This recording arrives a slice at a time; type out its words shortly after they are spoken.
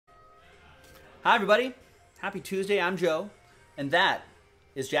Hi, everybody. Happy Tuesday. I'm Joe. And that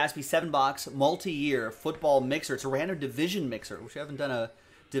is Jaspy 7-box multi-year football mixer. It's a random division mixer, which we haven't done a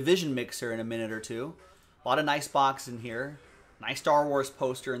division mixer in a minute or two. A lot of nice boxes in here. Nice Star Wars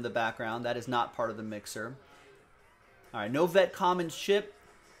poster in the background. That is not part of the mixer. All right, no vet common ship.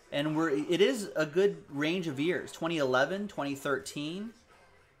 And it is a good range of years. 2011, 2013.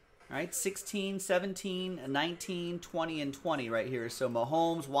 All right, 16, 17, 19, 20, and 20 right here. So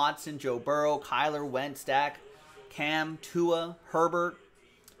Mahomes, Watson, Joe Burrow, Kyler, Wentz, Dak, Cam, Tua, Herbert,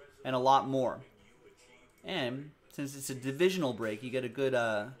 and a lot more. And since it's a divisional break, you get a good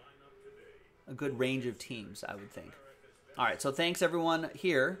range of teams, I would think. All right, so thanks everyone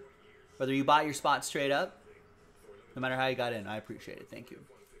here. Whether you bought your spot straight up, no matter how you got in, I appreciate it. Thank you.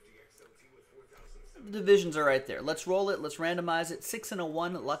 The divisions are right there. Let's roll it. Let's randomize it. 6 and a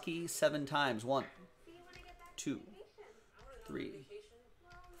 1, lucky 7 times. 1, 2, 3,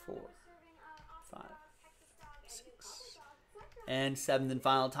 4, 5, 6, and 7th and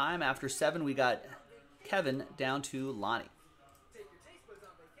final time. After 7, we got Kevin down to Lonnie.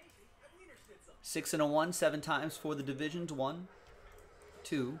 6 and a 1, 7 times for the divisions. 1,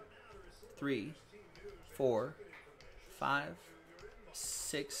 2, 3, 4, 5,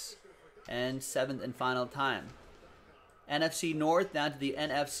 6, and 7th and final time. NFC North down to the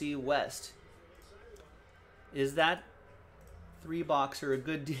NFC West. Is that 3-boxer a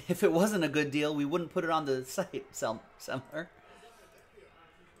good deal? If it wasn't a good deal, we wouldn't put it on the site somewhere.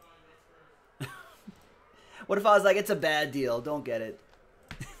 What if I was like, it's a bad deal, don't get it.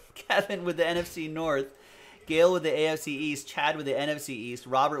 Kevin with the NFC North, Gail with the AFC East, Chad with the NFC East,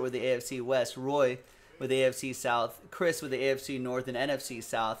 Robert with the AFC West, Roy with the AFC South, Chris with the AFC North and NFC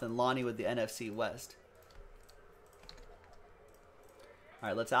South, and Lonnie with the NFC West. All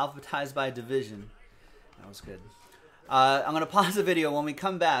right, let's alphabetize by division. That was good. I'm going to pause the video. When we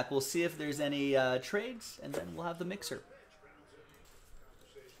come back, we'll see if there's any trades, and then we'll have the mixer.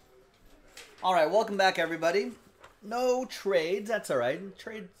 All right, welcome back, everybody. No trades. That's all right.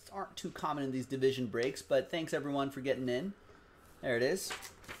 Trades aren't too common in these division breaks, but thanks, everyone, for getting in. There it is.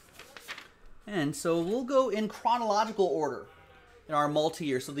 And so we'll go in chronological order in our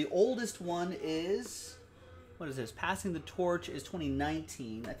multi-year. So the oldest one is, what is this? Passing the Torch is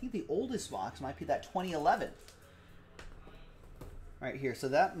 2019. I think the oldest box might be that 2011. Right here. So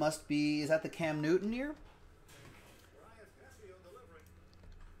that must be, is that the Cam Newton year?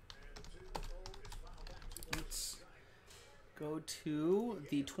 Let's go to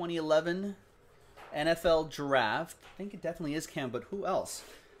the 2011 NFL Draft. I think it definitely is Cam, but who else?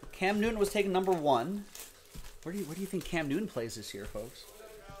 Cam Newton was taken number 1. Where do you think Cam Newton plays this year, folks?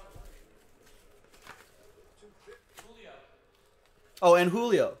 Oh, and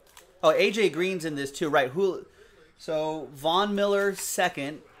Julio. Oh, AJ Green's in this too, right? So Von Miller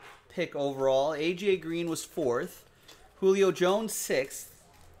 2nd pick overall. AJ Green was 4th. Julio Jones 6th.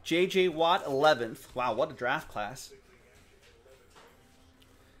 JJ Watt 11th. Wow, what a draft class.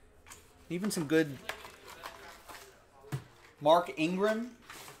 Even some good Mark Ingram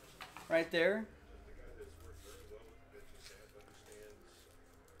right there.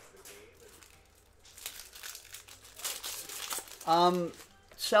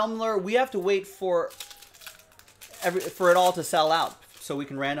 Selmler, we have to wait for it all to sell out so we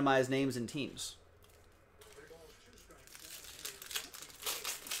can randomize names and teams.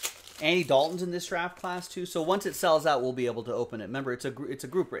 Andy Dalton's in this draft class too, so once it sells out, we'll be able to open it. Remember, it's a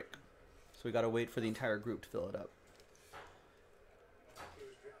group break, so we got to wait for the entire group to fill it up.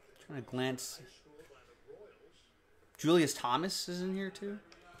 Trying to glance. Julius Thomas is in here too.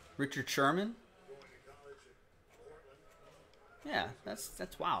 Richard Sherman. Yeah, that's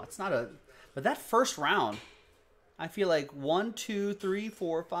wow. It's not a, but that first round, I feel like 1, 2, 3,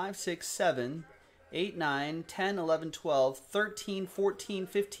 4, 5, 6, 7, 8, 9, 10, 11, 12, 13, 14,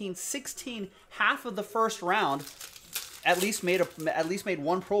 15, 16. Half of the first round at least made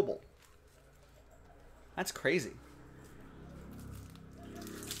one Pro Bowl. That's crazy.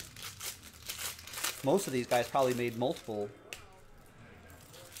 Most of these guys probably made multiple.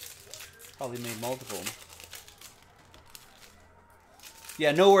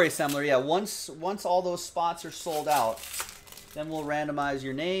 Yeah, no worries, Semler. Yeah, once all those spots are sold out, then we'll randomize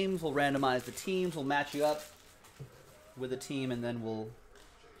your names, we'll randomize the teams, we'll match you up with a team, and then we'll,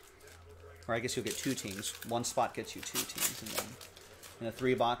 or I guess you'll get 2 teams. One spot gets you 2 teams, and then in a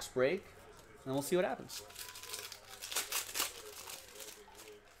 3-box break, and we'll see what happens.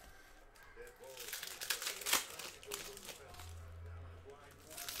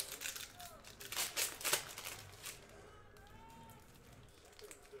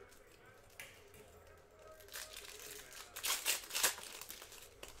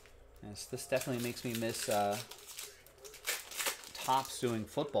 Yes, this definitely makes me miss Topps doing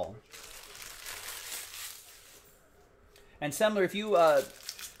football. And Semler, if you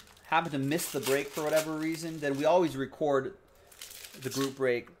happen to miss the break for whatever reason, then we always record the group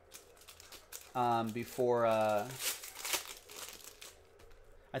break before. I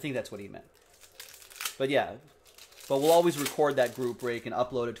think that's what he meant. But yeah, but we'll always record that group break and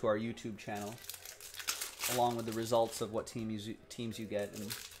upload it to our YouTube channel, along with the results of what teams you get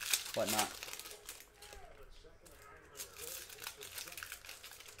and whatnot.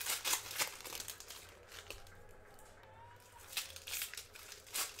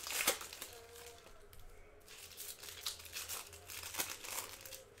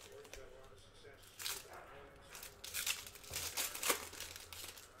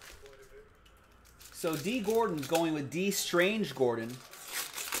 So D. Gordon's going with D. Strange Gordon.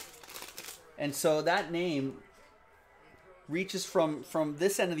 And so that name reaches from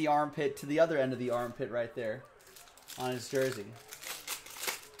this end of the armpit to the other end of the armpit right there on his jersey.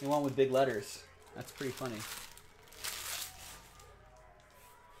 He went with big letters. That's pretty funny.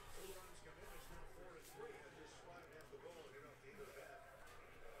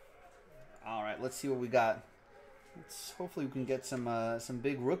 All right, let's see what we got. Hopefully we can get some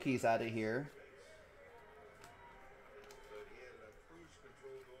big rookies out of here.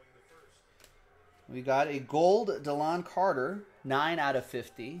 We got a gold DeLon Carter, 9 out of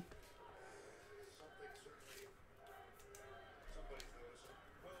 50.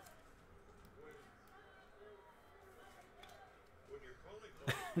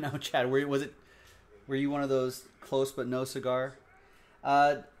 No, Chad, were you one of those close but no cigar?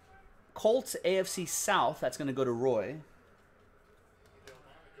 Colts AFC South, that's going to go to Roy.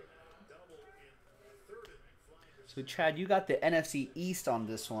 So Chad, you got the NFC East on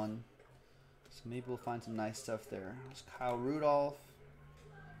this one. So maybe we'll find some nice stuff there. There's Kyle Rudolph.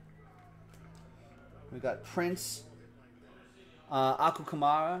 We got Prince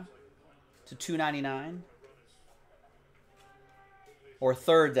Akukamara to $2.99. Or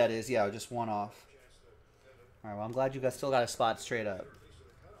third, that is. Yeah, just one off. All right, well, I'm glad you guys still got a spot straight up.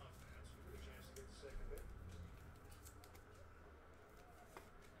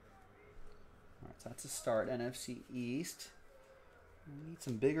 All right, so that's a start. NFC East. We need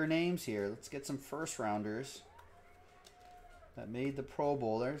some bigger names here. Let's get some first rounders that made the Pro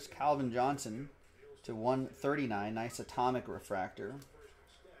Bowl. There's Calvin Johnson to 139. Nice atomic refractor.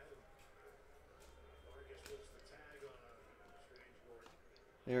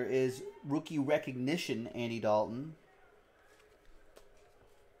 There is rookie recognition, Andy Dalton.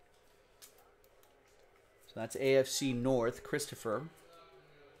 So that's AFC North, Christopher.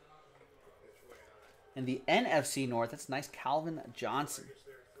 And the NFC North, that's nice, Calvin Johnson.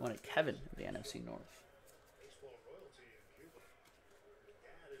 Going at Kevin in the NFC North.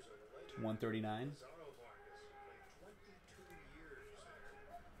 To 139.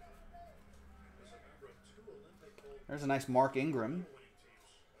 There's a nice Mark Ingram.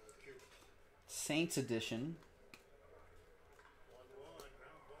 Saints edition.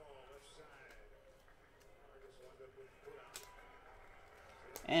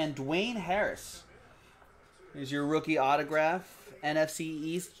 And Dwayne Harris. Here's your rookie autograph. NFC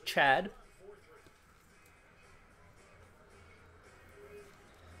East, Chad.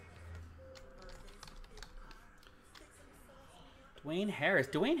 Dwayne Harris.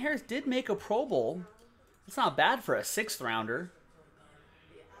 Dwayne Harris did make a Pro Bowl. It's not bad for a 6th rounder.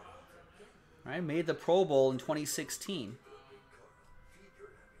 Right? Made the Pro Bowl in 2016.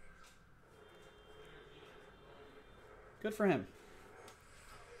 Good for him.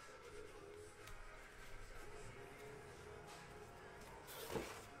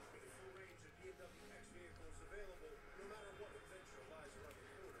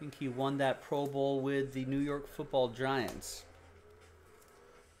 I think he won that Pro Bowl with the New York Football Giants.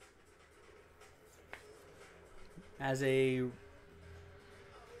 As a...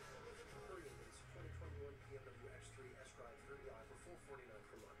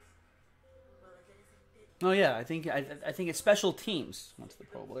 Oh yeah, I think it's special teams. What's the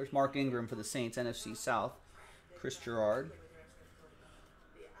Pro Bowl? There's Mark Ingram for the Saints, NFC South. Chris Gerard.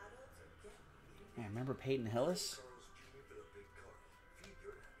 Man, remember Peyton Hillis?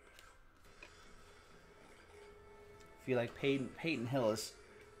 I feel like Peyton Hillis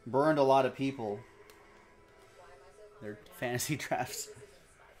burned a lot of people. Their fantasy drafts.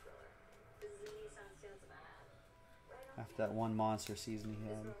 After that one monster season he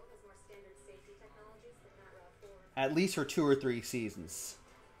had. At least for 2 or 3 seasons.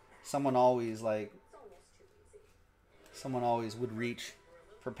 Someone always would reach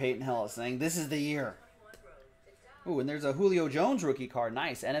for Peyton Hillis, saying, "This is the year." Ooh, and there's a Julio Jones rookie card.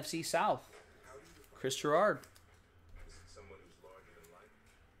 Nice. NFC South. Chris Gerard.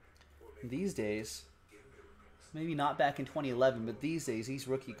 These days, maybe not back in 2011, but these days, these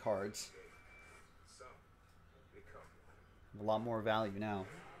rookie cards have a lot more value now.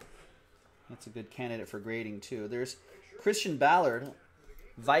 That's a good candidate for grading, too. There's Christian Ballard,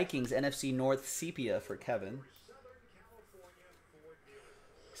 Vikings NFC North Sepia for Kevin.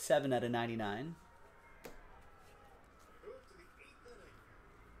 7 out of 99.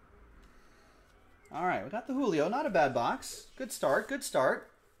 All right, we got the Julio. Not a bad box. Good start, good start.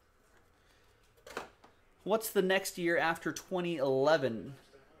 What's the next year after 2011?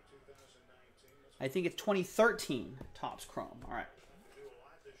 I think it's 2013, Topps Chrome. All right.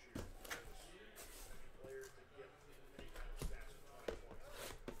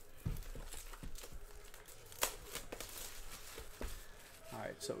 All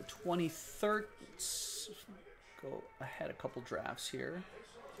right, so 2013. Go ahead a couple drafts here.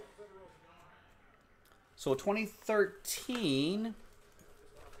 So 2013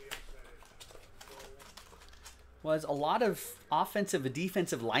 was a lot of offensive and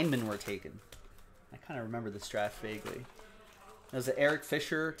defensive linemen were taken. I kind of remember this draft vaguely. There's Eric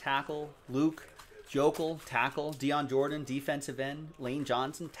Fisher, tackle. Luke Jokel, tackle. Deion Jordan, defensive end. Lane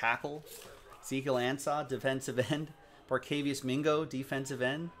Johnson, tackle. Ezekiel Ansah, defensive end. Barcavius Mingo, defensive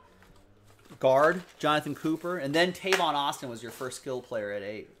end. Guard, Jonathan Cooper. And then Tavon Austin was your first skill player at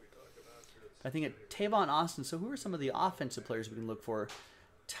 8. I think at Tavon Austin, so who are some of the offensive players we can look for?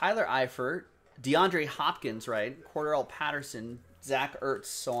 Tyler Eifert, DeAndre Hopkins, right? Cordell Patterson, Zach Ertz,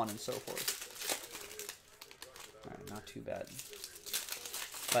 so on and so forth. All right, not too bad.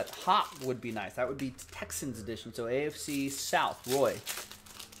 But Hop would be nice. That would be Texans edition. So AFC South, Roy.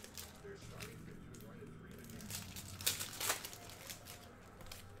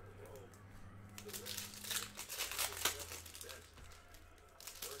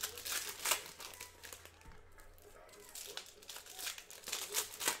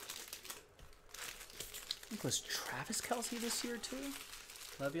 Was Travis Kelce this year too?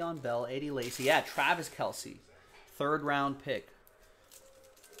 Le'Veon Bell, 80 Lacy. Yeah, Travis Kelce. 3rd round pick.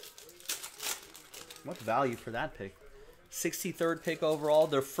 What value for that pick? 63rd pick overall.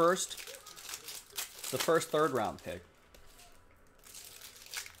 The first 3rd round pick.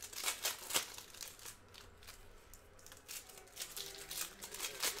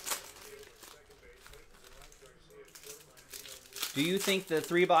 Do you think the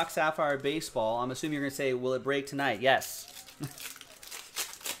 3-box Sapphire baseball, I'm assuming you're going to say, will it break tonight? Yes.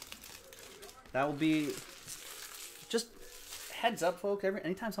 That will be, just heads up, folks.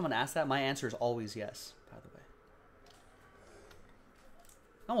 Anytime someone asks that, my answer is always yes, by the way.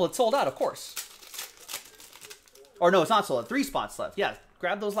 Oh, well, it's sold out, of course. Or no, it's not sold out. 3 spots left. Yeah,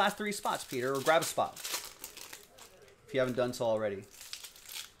 grab those last 3 spots, Peter, or grab a spot if you haven't done so already.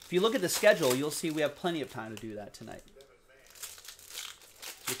 If you look at the schedule, you'll see we have plenty of time to do that tonight,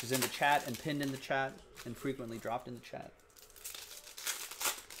 which is in the chat and pinned in the chat and frequently dropped in the chat.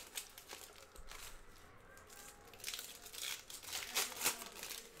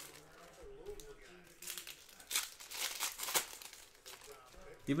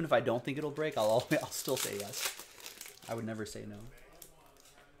 Even if I don't think it'll break, I'll still say yes. I would never say no.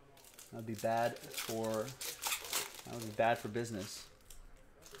 That would be bad for business.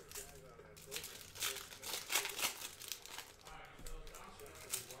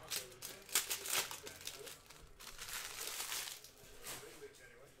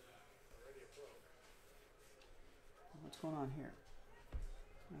 What's going on here?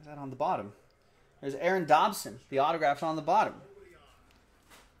 Where's that on the bottom? There's Aaron Dobson. The autograph's on the bottom.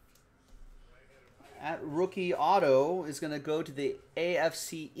 At rookie auto is going to go to the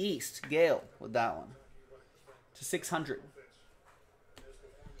AFC East. Gale with that one. To 600.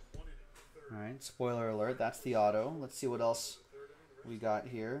 All right, spoiler alert. That's the auto. Let's see what else we got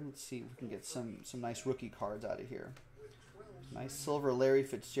here. Let's see if we can get some nice rookie cards out of here. Nice silver Larry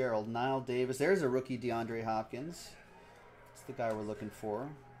Fitzgerald. Nile Davis. There's a rookie DeAndre Hopkins. That's the guy we're looking for.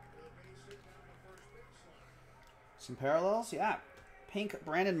 Some parallels? Yeah. Pink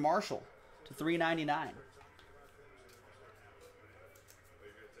Brandon Marshall. To $3.99.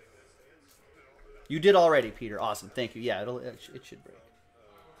 You did already, Peter. Awesome. Thank you. Yeah, it should break.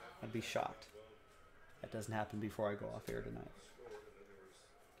 I'd be shocked. That doesn't happen before I go off air tonight.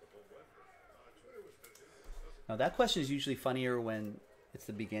 Now, that question is usually funnier when it's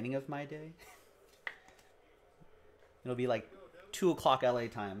the beginning of my day. It'll be like 2 o'clock LA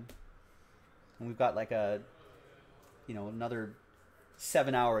time. And we've got like another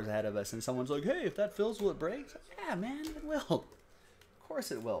 7 hours ahead of us, and someone's like, hey, if that fills, will it break? Like, yeah, man, it will. Of course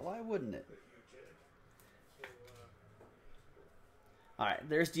it will. Why wouldn't it? All right,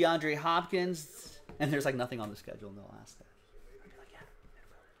 there's DeAndre Hopkins, and there's like nothing on the schedule, and they'll ask that.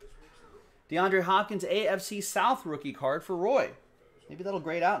 DeAndre Hopkins, AFC South rookie card for Roy. Maybe that'll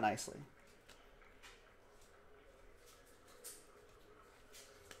grade out nicely.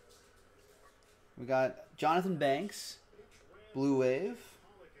 We got Jonathan Banks, Blue Wave.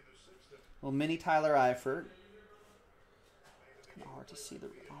 Little mini Tyler Eifert. It's kind of hard to see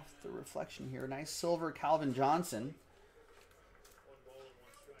off the reflection here. Nice silver Calvin Johnson.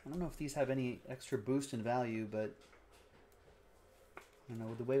 I don't know if these have any extra boost in value, but I don't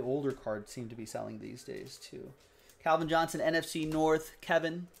know, the way older cards seem to be selling these days too. Calvin Johnson, NFC North,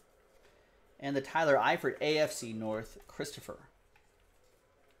 Kevin. And the Tyler Eifert, AFC North, Christopher.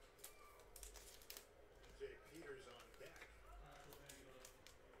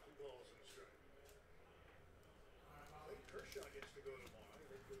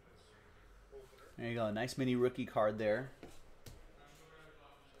 There you go, a nice mini rookie card there.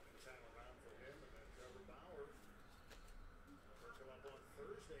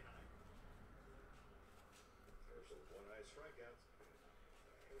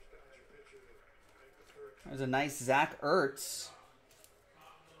 There's a nice Zach Ertz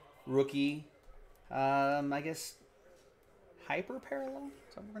rookie. I guess hyper parallel.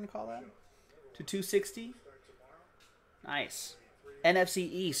 Is that what we're gonna call that? To 260. Nice. NFC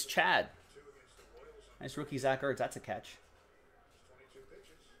East, Chad. Nice rookie Zach Ertz. That's a catch.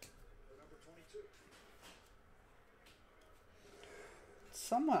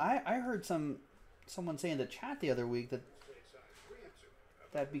 I heard someone say in the chat the other week that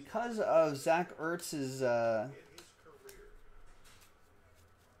because of Zach Ertz's how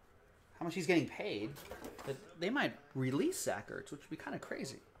much he's getting paid, that they might release Zach Ertz, which would be kind of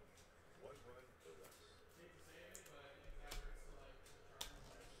crazy.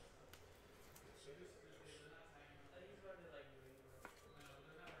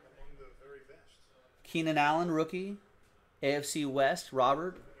 Keenan Allen, rookie. AFC West,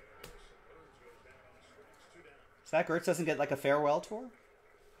 Robert. Zach Ertz doesn't get like a farewell tour?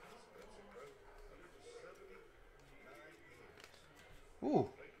 Ooh,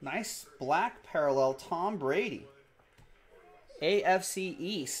 nice black parallel Tom Brady. AFC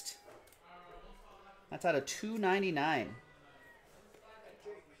East. That's out of 299.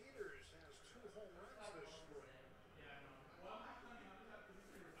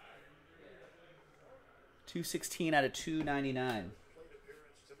 $216 out of 299.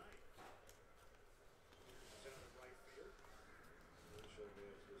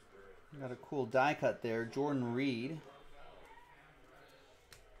 Got a cool die cut there. Jordan Reed.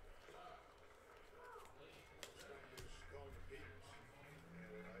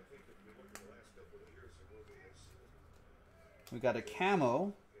 We got a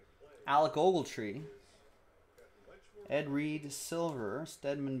camo. Alec Ogletree. Ed Reed silver.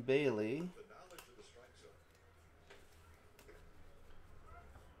 Stedman Bailey.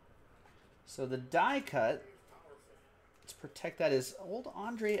 So the die cut, let's protect that, is old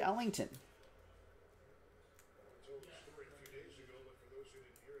Andre Ellington.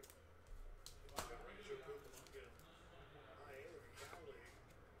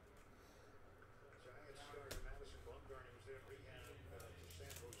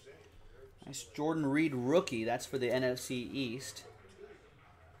 Nice Jordan Reed rookie. That's for the NFC East.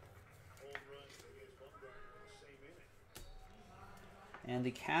 And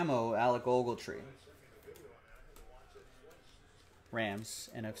the camo Alec Ogletree. Rams,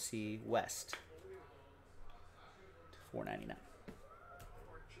 NFC West. $4.99.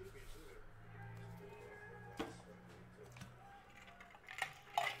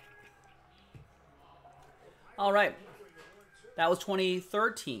 All right. That was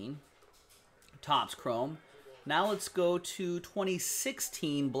 2013 Topps Chrome. Now let's go to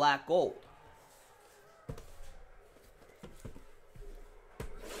 2016 Black Gold.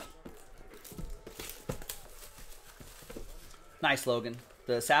 Nice, Logan.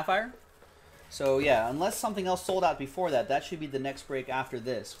 The Sapphire. So, yeah, unless something else sold out before that, that should be the next break after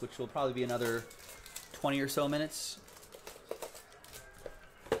this, which will probably be another 20 or so minutes.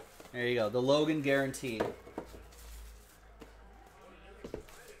 There you go. The Logan guaranteed.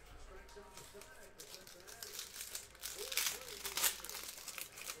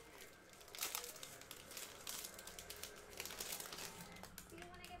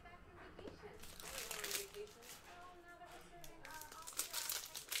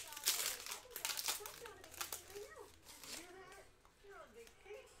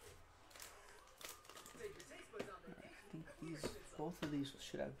 Both of these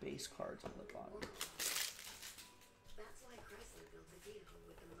should have base cards on the bottom.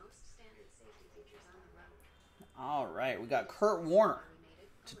 All right, we got Kurt Warner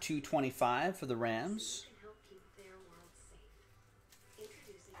to 225 for the Rams.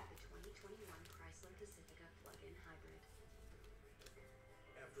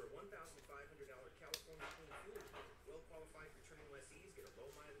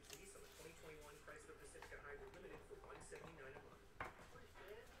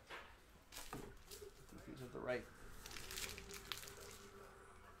 These are the right.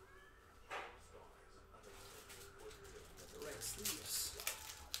 The right sleeves.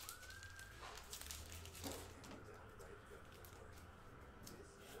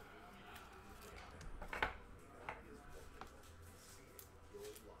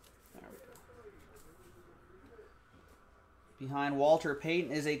 There we go. Behind Walter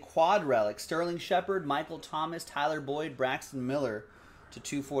Payton is a quad relic. Sterling Shepard, Michael Thomas, Tyler Boyd, Braxton Miller to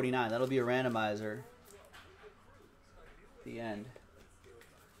 249. That'll be a randomizer. The end.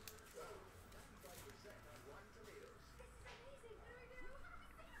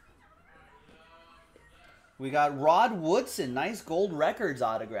 We got Rod Woodson, nice gold records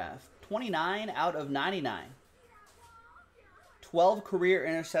autograph. 29 out of 99. 12 career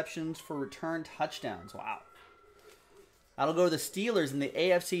interceptions for return touchdowns. Wow. That'll go to the Steelers in the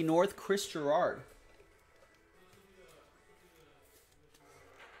AFC North, Chris Gerard.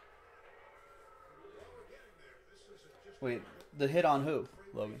 Wait, the hit on who,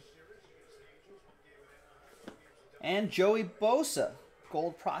 Logan? And Joey Bosa,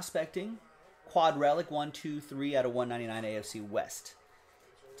 gold prospecting. Quad relic, 1, 2, 3 out of 199 AFC West.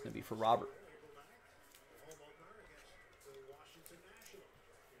 It's going to be for Robert.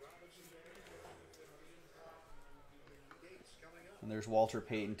 And there's Walter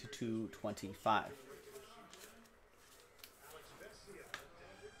Payton to 225.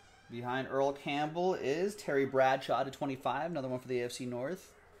 Behind Earl Campbell is Terry Bradshaw to 25. Another one for the AFC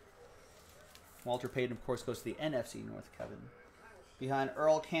North. Walter Payton, of course, goes to the NFC North, Kevin. Behind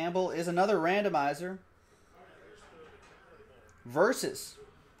Earl Campbell is another randomizer. Versus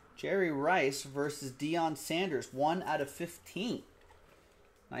Jerry Rice versus Deion Sanders. 1 out of 15.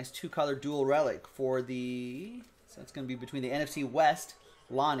 Nice two-color dual relic for the... So that's going to be between the NFC West,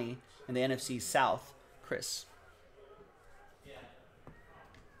 Lonnie, and the NFC South, Chris.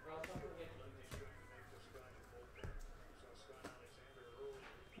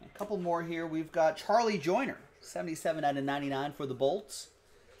 A couple more here. We've got Charlie Joyner, 77 out of 99 for the Bolts.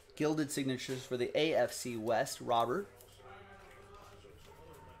 Gilded signatures for the AFC West, Robert.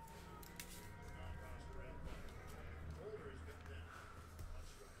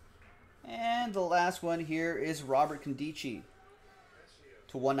 And the last one here is Robert Condici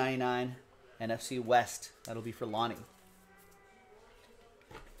to 199 NFC West. That'll be for Lonnie.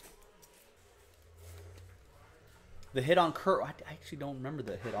 The hit on Kurt, I actually don't remember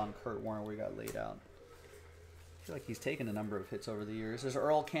the hit on Kurt Warner where he got laid out. I feel like he's taken a number of hits over the years. There's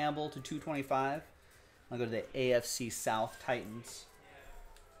Earl Campbell to 225. I'll go to the AFC South Titans.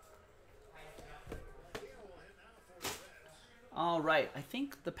 All right, I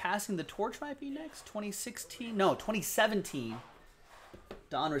think the Passing the Torch might be next. 2016, no, 2017.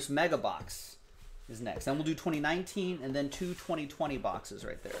 Donruss Mega Box is next. Then we'll do 2019 and then 2 2020 boxes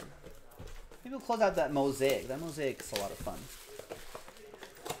right there. Maybe we'll close out that mosaic. That mosaic's a lot of fun.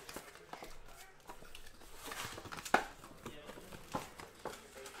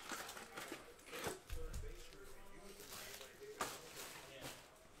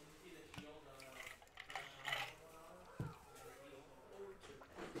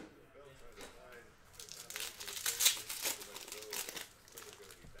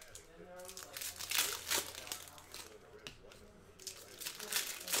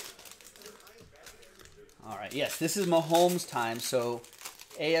 All right, yes, this is Mahomes time, so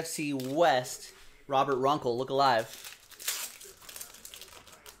AFC West, Robert Runkle, look alive.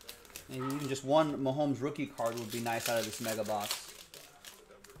 Maybe even just one Mahomes rookie card would be nice out of this mega box.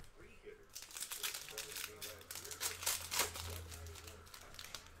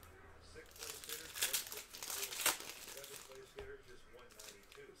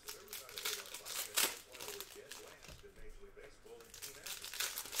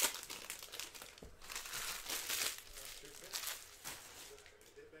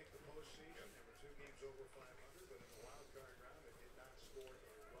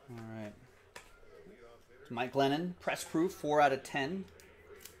 All right. Mike Glennon, press proof, 4 out of 10.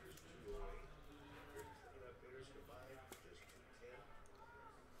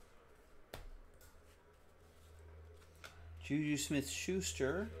 Juju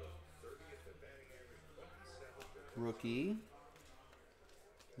Smith-Schuster, rookie.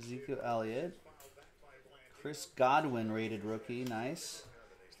 Ezekiel Elliott. Chris Godwin, rated rookie, nice.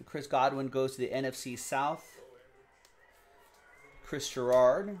 So Chris Godwin goes to the NFC South. Chris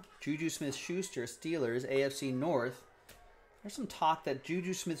Gerard. Juju Smith-Schuster, Steelers, AFC North. There's some talk that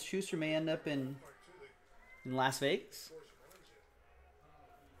Juju Smith-Schuster may end up in Las Vegas.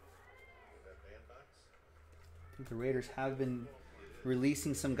 I think the Raiders have been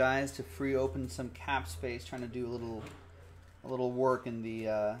releasing some guys to free open some cap space, trying to do a little work in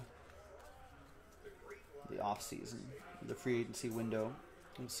the off season, the free agency window.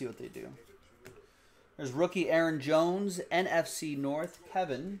 Let's see what they do. There's rookie Aaron Jones, NFC North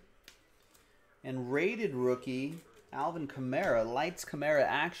Kevin, and rated rookie Alvin Kamara, lights Kamara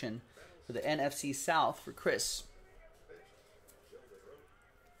action for the NFC South for Chris.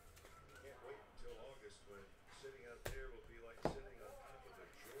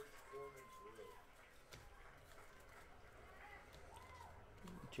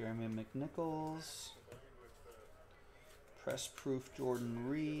 Jeremy McNichols, press proof Jordan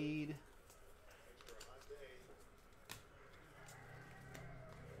Reed.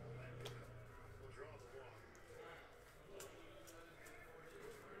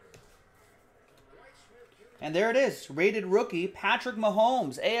 And there it is, rated rookie Patrick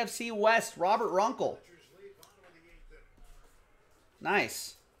Mahomes, AFC West, Robert Runkle.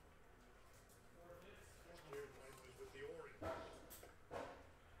 Nice.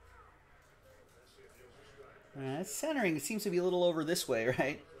 Centering seems to be a little over this way,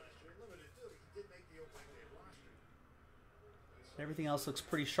 right? Everything else looks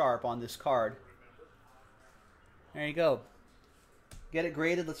pretty sharp on this card. There you go. Get it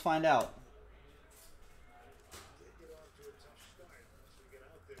graded, let's find out.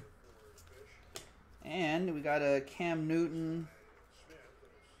 And we got a Cam Newton,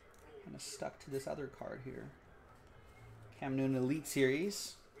 kind of stuck to this other card here. Cam Newton Elite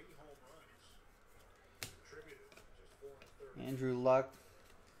Series. Andrew Luck,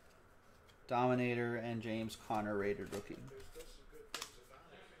 Dominator, and James Conner rated rookie.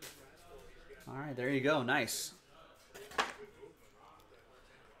 All right, there you go. Nice.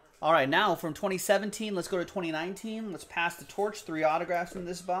 All right, now from 2017, let's go to 2019. Let's pass the torch. 3 autographs in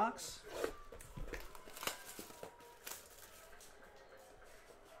this box.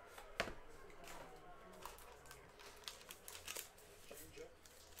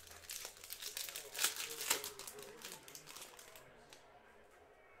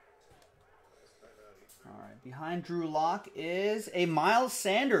 Behind Drew Lock is a Miles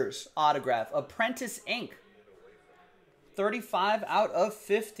Sanders autograph. Apprentice Ink. 35 out of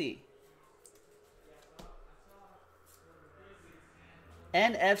 50.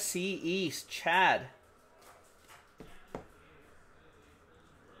 NFC East, Chad.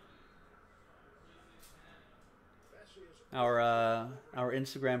 Our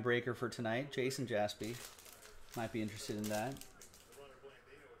Instagram breaker for tonight, Jason Jaspy. Might be interested in that.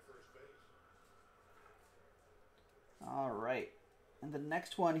 All right. And the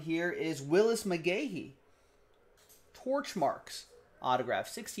next one here is Willis McGahee. Torch Marks autograph.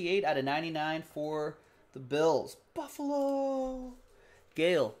 68 out of 99 for the Bills. Buffalo.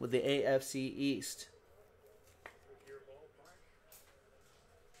 Gale with the AFC East.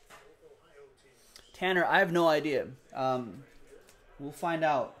 Tanner, I have no idea. We'll find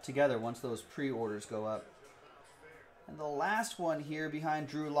out together once those pre-orders go up. And the last one here behind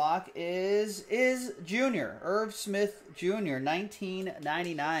Drew Lock is Junior. Irv Smith Jr.,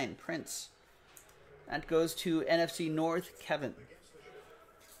 1999 Prince. That goes to NFC North, Kevin.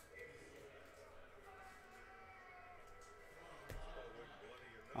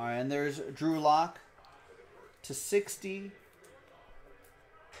 All right, and there's Drew Lock to 60.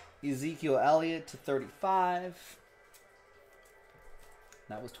 Ezekiel Elliott to 35.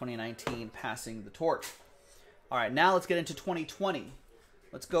 That was 2019, passing the torch. All right, now let's get into 2020.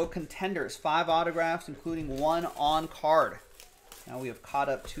 Let's go contenders. 5 autographs, including 1 on card. Now we have caught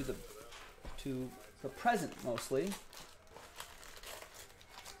up to the present mostly.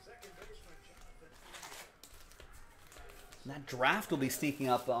 And that draft will be sneaking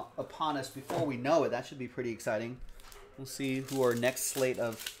up upon us before we know it. That should be pretty exciting. We'll see who our next slate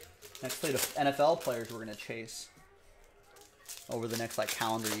of NFL players we're going to chase over the next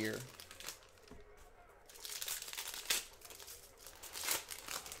calendar year.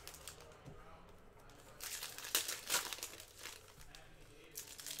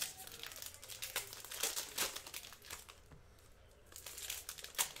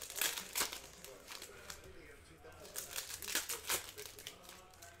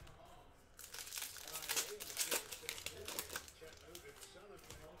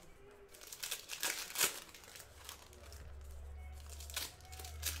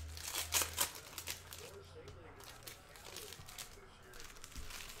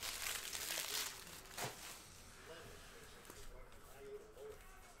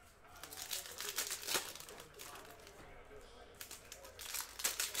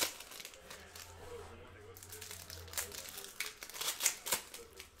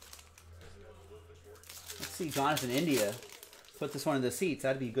 See Jonathan India put this one in the seats.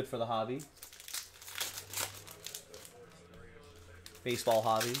 That'd be good for the hobby. Baseball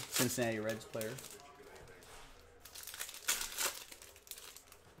hobby. Cincinnati Reds player.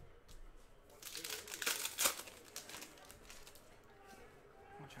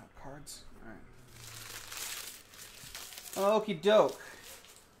 Watch out, cards. All right. Okie doke.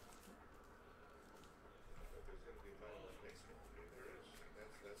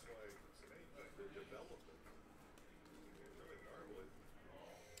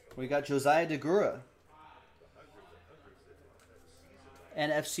 We got Josiah DeGura.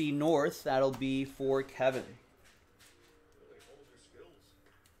 NFC North, that'll be for Kevin.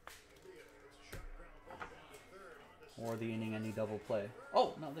 Or the inning-ending double play.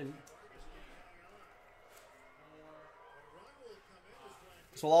 Oh, no, they...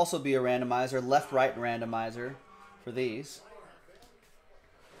 This will also be a randomizer, left-right randomizer for these.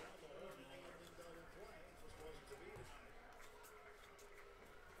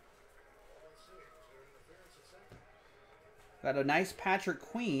 Got a nice Patrick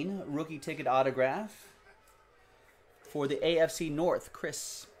Queen rookie ticket autograph for the AFC North,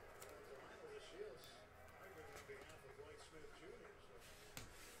 Chris.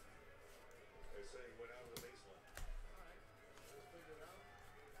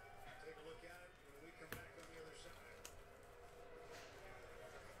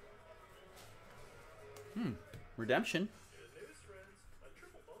 Redemption.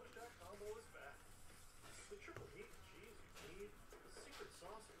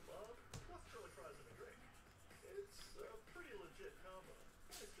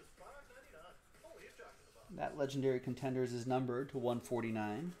 That Legendary Contenders is numbered to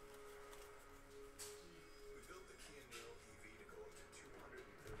 149.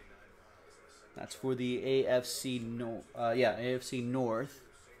 That's for the AFC AFC North,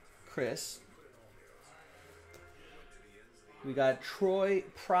 Chris. We got Troy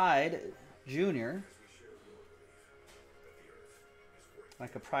Pride Jr.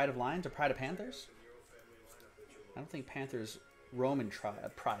 Like a Pride of Lions or Pride of Panthers? I don't think Panthers Roman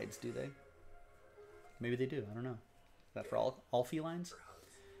prides, do they? Maybe they do. I don't know. Is that for all felines?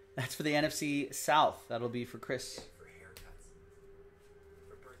 That's for the NFC South. That'll be for Chris.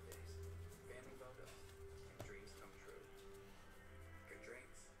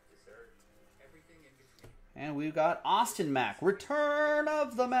 And we've got Austin Mack. Return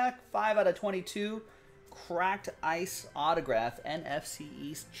of the Mack. 5 out of 22. Cracked Ice autograph. NFC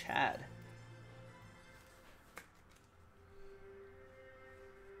East Chad.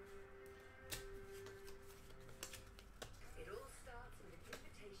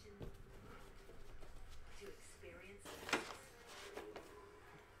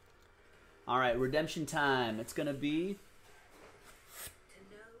 All right, redemption time. It's going to be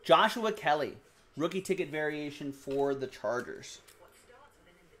Joshua Kelly. Rookie ticket variation for the Chargers.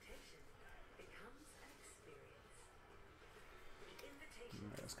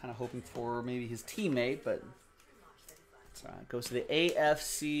 I was kind of hoping for maybe his teammate, but it's all right. It goes to the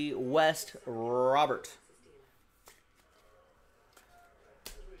AFC West, Robert.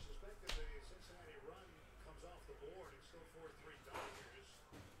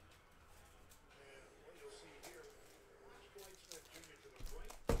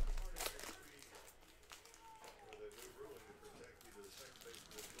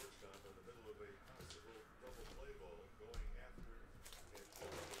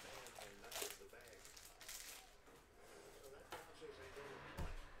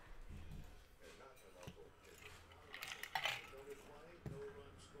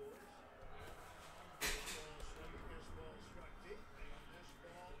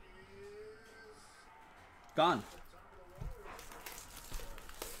 Gone.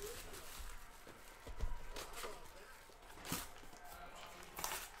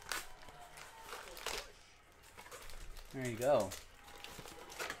 There you go.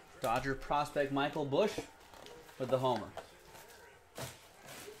 Dodger prospect Michael Bush with the homer.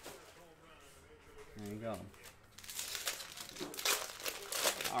 There you go.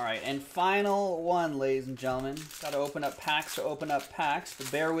 All right, and final one, ladies and gentlemen. Got to open up packs to open up packs,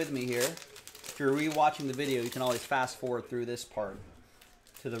 but bear with me here. If you're re-watching the video, you can always fast forward through this part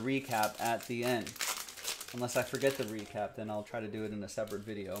to the recap at the end. Unless I forget the recap, then I'll try to do it in a separate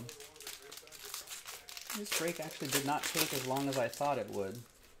video. This break actually did not take as long as I thought it would.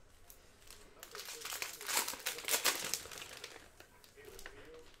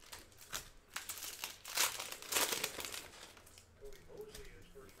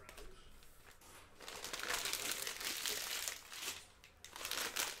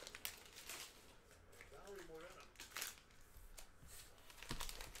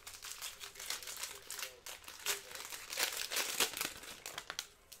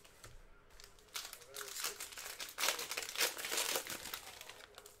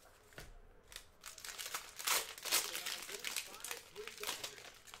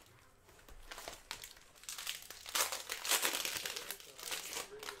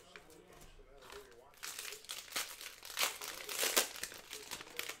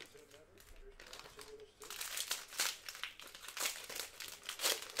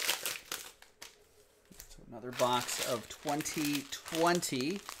 box of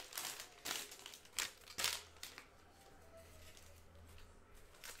 2020.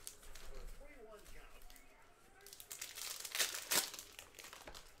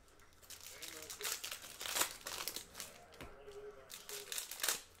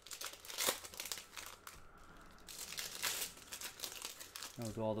 We'll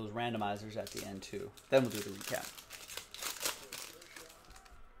do all those randomizers at the end too. Then we'll do the recap.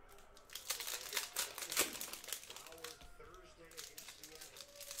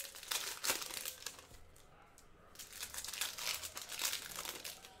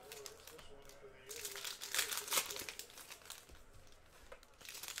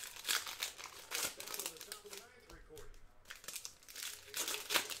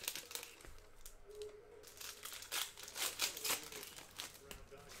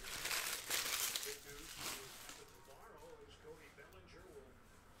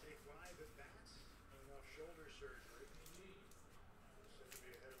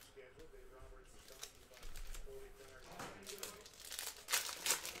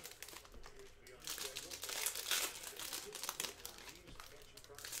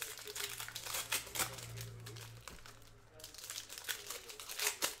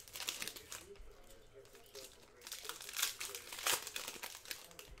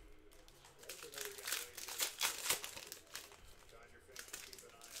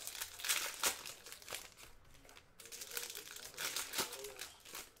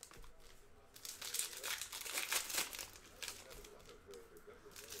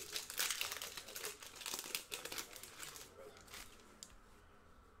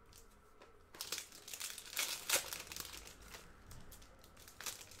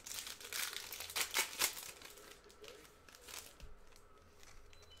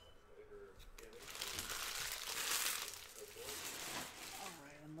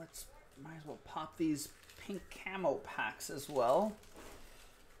 Might as well pop these pink camo packs as well.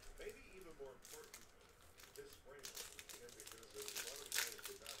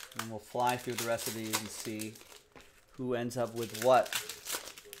 And we'll fly through the rest of these and see who ends up with what.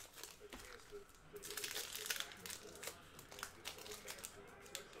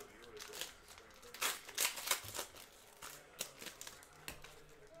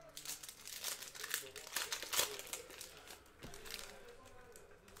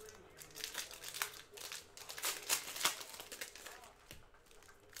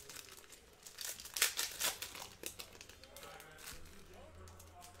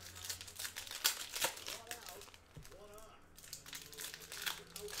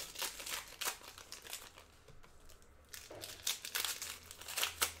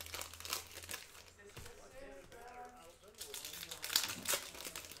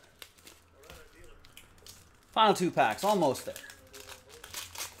 Final 2 packs, almost there.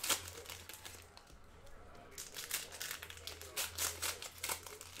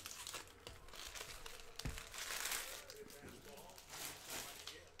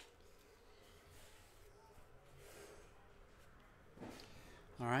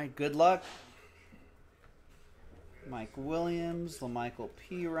 All right, good luck. Mike Williams, LaMichael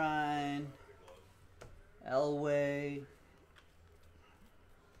Pirine, Elway,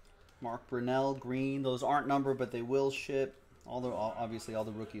 Mark Brunell, green. Those aren't numbered, but they will ship. Obviously, all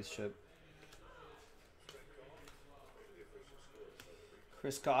the rookies ship.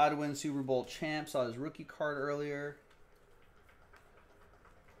 Chris Godwin, Super Bowl champ. Saw his rookie card earlier.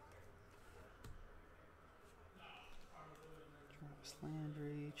 Travis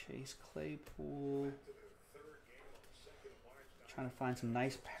Landry, Chase Claypool. Trying to find some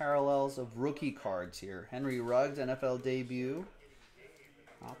nice parallels of rookie cards here. Henry Ruggs, NFL debut.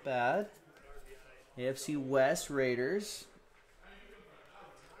 Not bad. AFC West Raiders.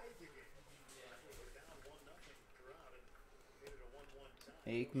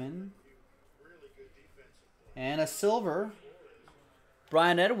 Aikman. And a silver.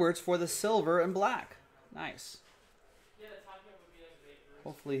 Brian Edwards for the silver and black. Nice.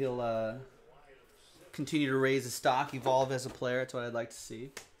 Hopefully he'll continue to raise his stock, evolve as a player. That's what I'd like to see.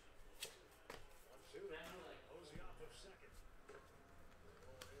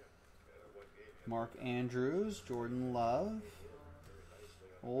 Mark Andrews, Jordan Love,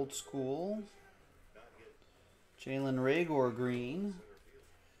 old school, Jalen Reagor green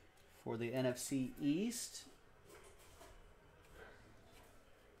for the NFC East.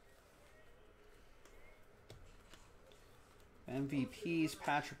 MVPs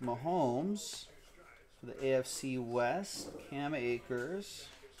Patrick Mahomes for the AFC West, Cam Akers,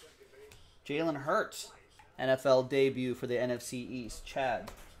 Jalen Hurts, NFL debut for the NFC East,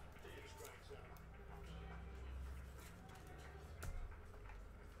 Chad.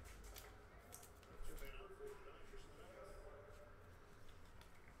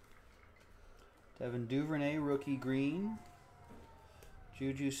 Devin Duvernay, rookie green.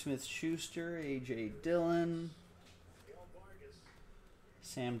 Juju Smith-Schuster, A.J. Dillon.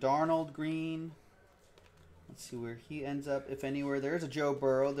 Sam Darnold, green. Let's see where he ends up, if anywhere. There's a Joe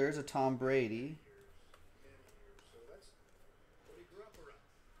Burrow. There's a Tom Brady.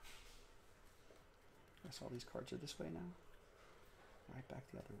 I guess all these cards are this way now. Right back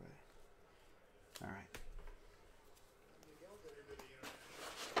the other way. All right.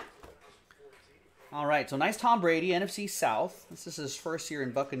 All right, so nice Tom Brady, NFC South. This is his first year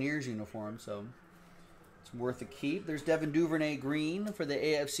in Buccaneers uniform, so it's worth a keep. There's Devin Duvernay green for the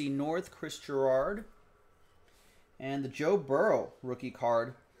AFC North, Chris Gerard. And the Joe Burrow rookie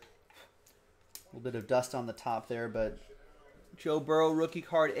card. A little bit of dust on the top there, but Joe Burrow rookie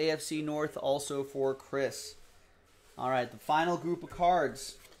card, AFC North, also for Chris. All right, the final group of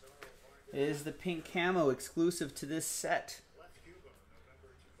cards is the pink camo exclusive to this set.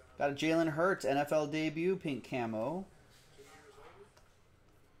 Got a Jalen Hurts NFL debut pink camo.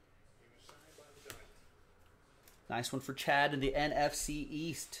 Nice one for Chad in the NFC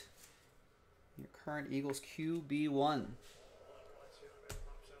East. Your current Eagles QB1.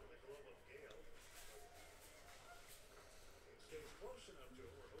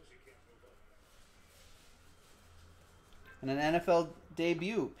 And an NFL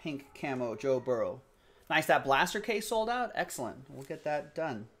debut pink camo Joe Burrow. Nice, that blaster case sold out. Excellent. We'll get that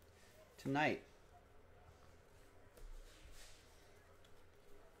done tonight.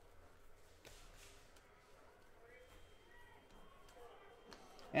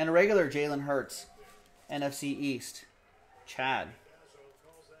 And a regular Jalen Hurts, NFC East, Chad.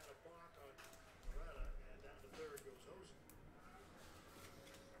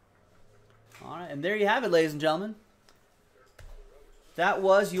 All right, and there you have it, ladies and gentlemen. That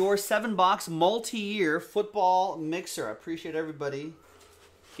was your 7-box multi-year football mixer. I appreciate everybody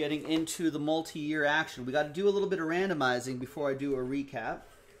getting into the multi-year action. We got to do a little bit of randomizing before I do a recap.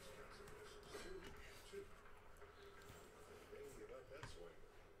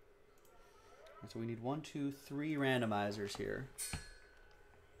 So we need 1, 2, 3 randomizers here.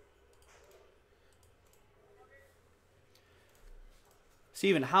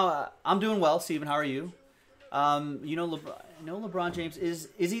 Steven, I'm doing well. Steven, how are you? You know, LeBron James is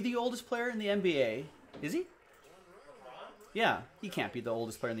he the oldest player in the NBA? Is he? Yeah, he can't be the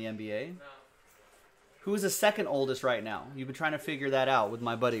oldest player in the NBA. No. Who is the second oldest right now? You've been trying to figure that out with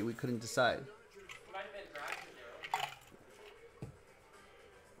my buddy. We couldn't decide. Might have been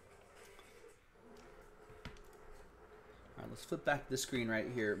All right, let's flip back to the screen right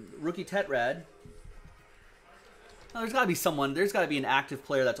here. Rookie Tetrad. Oh, there's got to be someone. There's got to be an active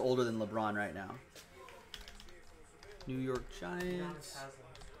player that's older than LeBron right now. New York Giants.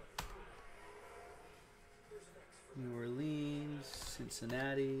 New Orleans,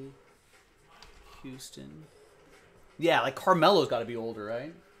 Cincinnati, Houston. Yeah, like Carmelo's got to be older,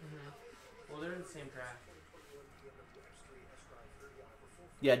 right? Mm-hmm. Well, they're in the same draft.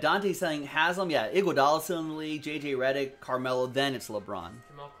 Yeah, Dante's saying Haslam. Yeah, Iguodala's still in the league. J.J. Redick, Carmelo. Then it's LeBron.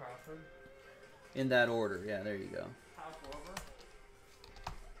 Jamal Crawford. In that order. Yeah, there you go. Kyle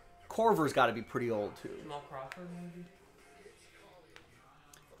Korver. Korver's got to be pretty old too. Jamal Crawford, maybe.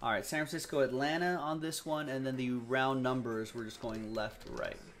 All right, San Francisco, Atlanta on this one, and then the round numbers, we're just going left to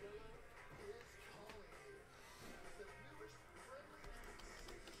right.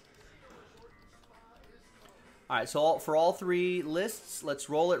 All right, so for all 3 lists,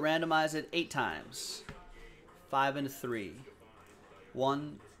 let's roll it, randomize it 8 times. 5 and 3.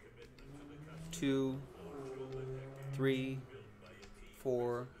 1, 2, 3,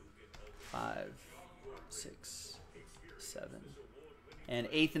 4, 5, 6, 7. And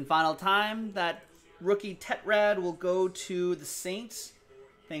 8th and final time, that rookie Tetrad will go to the Saints.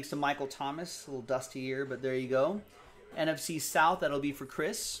 Thanks to Michael Thomas. A little dusty here, but there you go. NFC South, that'll be for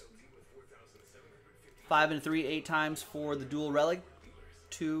Chris. 5 and 3, 8 times for the dual relic.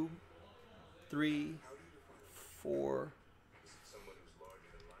 2, 3, 4.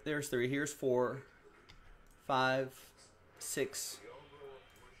 There's 3. Here's 4, 5, 6,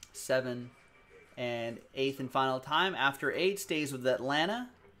 7. And 8th and final time. After 8 stays with Atlanta.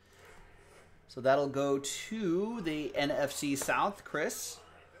 So that'll go to the NFC South, Chris.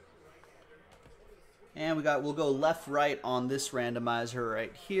 And we'll go left right on this randomizer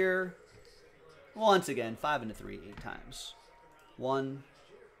right here. Once again, 5 and 3, 8 times. 1,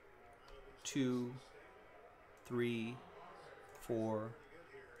 2, 3, 4,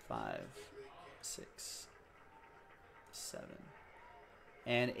 5, 6, 7.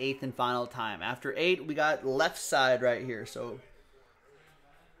 And 8th and final time. After 8, we got left side right here. So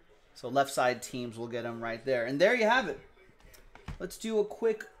left side teams will get them right there. And there you have it. Let's do a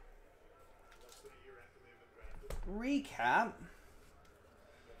quick recap.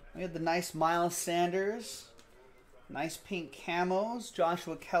 We had the nice Miles Sanders. Nice pink camos.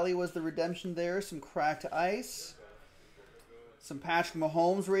 Joshua Kelly was the redemption there. Some cracked ice. Some Patrick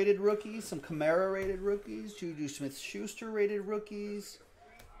Mahomes rated rookies. Some Kamara rated rookies. Juju Smith-Schuster rated rookies.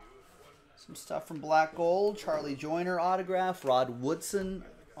 Some stuff from Black Gold. Charlie Joyner autograph. Rod Woodson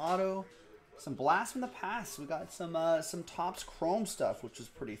auto. Some Blast from the Past. We got some Topps Chrome stuff, which was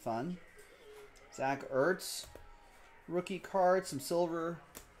pretty fun. Zach Ertz rookie card. Some silver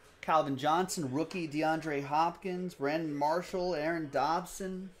Calvin Johnson, rookie DeAndre Hopkins, Brandon Marshall, Aaron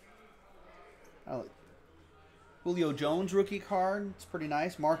Dobson. Julio Jones rookie card. It's pretty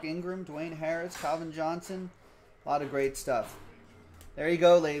nice. Mark Ingram, Dwayne Harris, Calvin Johnson. A lot of great stuff. There you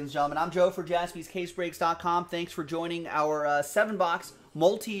go, ladies and gentlemen. I'm Joe for JaspysCaseBreaks.com. Thanks for joining our 7-box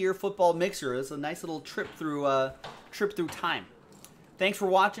multi-year football mixer. It's a nice little trip through time. Thanks for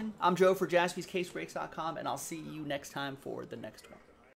watching. I'm Joe for JaspysCaseBreaks.com, and I'll see you next time for the next one.